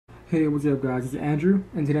Hey, what's up guys, it's Andrew,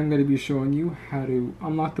 and today I'm going to be showing you how to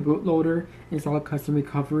unlock the bootloader, install a custom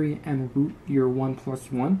recovery, and root your OnePlus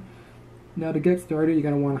One. Now to get started, you're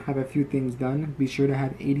going to want to have a few things done. Be sure to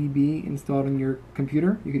have ADB installed on your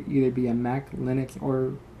computer. You could either be a Mac, Linux,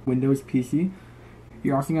 or Windows PC.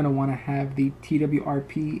 You're also going to want to have the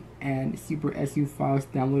TWRP and Super SU files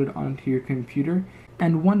downloaded onto your computer.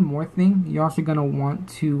 And one more thing, you're also going to want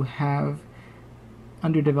to have,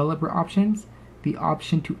 under developer options, the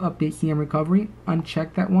option to update CM recovery.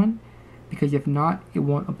 Uncheck that one, because if not, it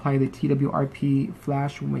won't apply the TWRP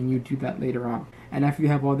flash when you do that later on. And after you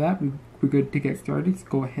have all that, we're good to get started. So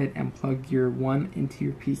go ahead and plug your One into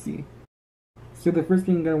your PC. So the first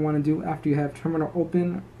thing you're going to want to do after you have terminal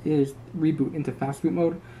open is reboot into fast boot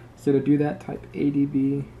mode. So to do that, type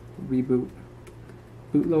ADB reboot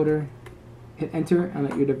bootloader, hit enter, and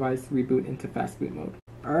let your device reboot into fast boot mode.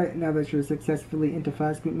 Alright, now that you're successfully into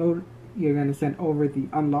fast boot mode, you're going to send over the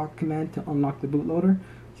unlock command to unlock the bootloader.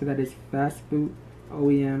 So that is fastboot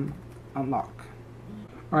OEM unlock.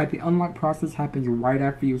 Alright, the unlock process happens right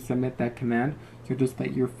after you submit that command. So just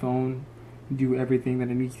let your phone do everything that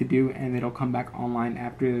it needs to do, and it'll come back online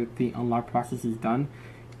after the unlock process is done.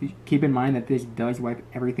 Keep in mind that this does wipe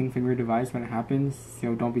everything from your device when it happens,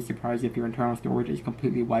 so don't be surprised if your internal storage is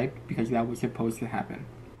completely wiped, because that was supposed to happen.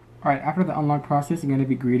 Alright, after the unlock process, you're going to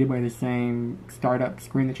be greeted by the same startup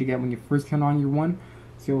screen that you get when you first turn on your One.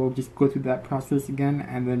 So just go through that process again,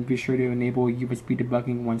 and then be sure to enable USB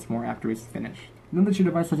debugging once more after it's finished. Now that your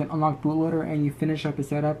device has an unlocked bootloader and you finish up the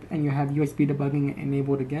setup and you have USB debugging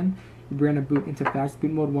enabled again, you're going to boot into fast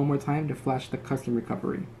boot mode one more time to flash the custom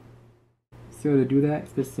recovery. So to do that,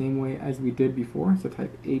 it's the same way as we did before. So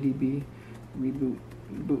type ADB reboot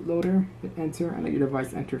bootloader, hit enter, and let your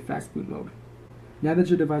device enter fast boot mode. Now that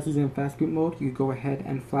your device is in fast boot mode, you can go ahead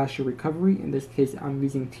and flash your recovery. In this case, I'm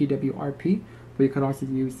using TWRP, but you could also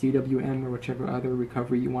use CWM or whichever other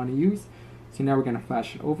recovery you want to use. So now we're going to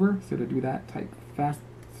flash it over. So to do that, type fast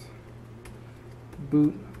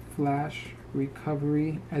boot flash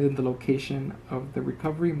recovery, and then the location of the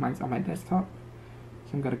recovery. Mine's on my desktop.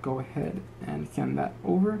 So I'm going to go ahead and send that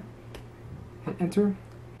over. Hit enter.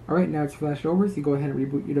 Alright, now it's flashed over, so you go ahead and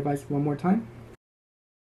reboot your device one more time.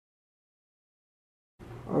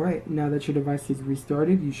 Alright, now that your device is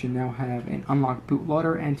restarted, you should now have an unlocked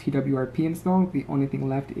bootloader and TWRP installed. The only thing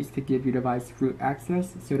left is to give your device root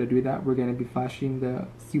access. So to do that, we're going to be flashing the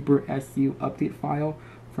Super SU update file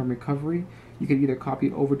from recovery. You can either copy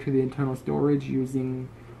it over to the internal storage using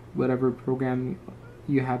whatever program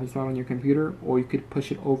you have installed on your computer, or you could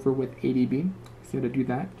push it over with ADB. So to do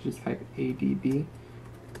that, just type ADB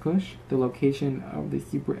push the location of the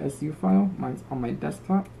Super SU file. Mine's on my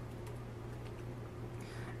desktop.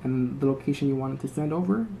 And the location you want it to send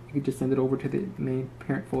over, you can just send it over to the main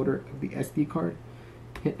parent folder of the SD card.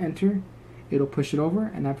 Hit enter, it'll push it over,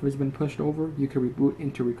 and after it's been pushed over, you can reboot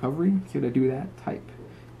into recovery. So to do that, type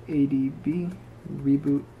ADB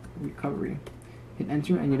reboot recovery. Hit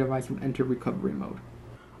enter, and your device will enter recovery mode.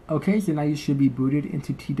 Okay, so now you should be booted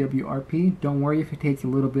into TWRP. Don't worry if it takes a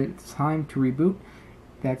little bit of time to reboot,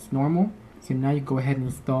 that's normal. So now you go ahead and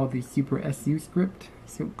install the Super SU script.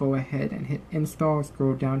 So go ahead and hit install,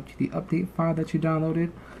 scroll down to the update file that you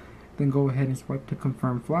downloaded, then go ahead and swipe to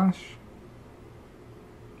confirm flash.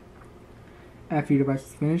 After your device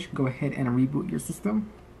is finished, go ahead and reboot your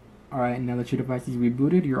system. Alright, now that your device is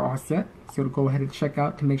rebooted, you're all set. So to go ahead and check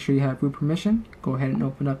out to make sure you have root permission, go ahead and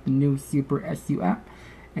open up the new Super SU app,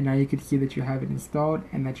 and now you can see that you have it installed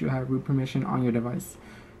and that you have root permission on your device.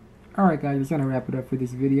 Alright guys, that's going to wrap it up for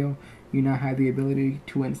this video. You now have the ability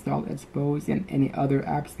to install Expose and any other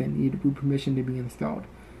apps that need root permission to be installed.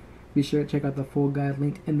 Be sure to check out the full guide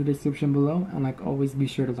linked in the description below, and like always, be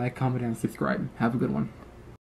sure to like, comment, and subscribe. Have a good one.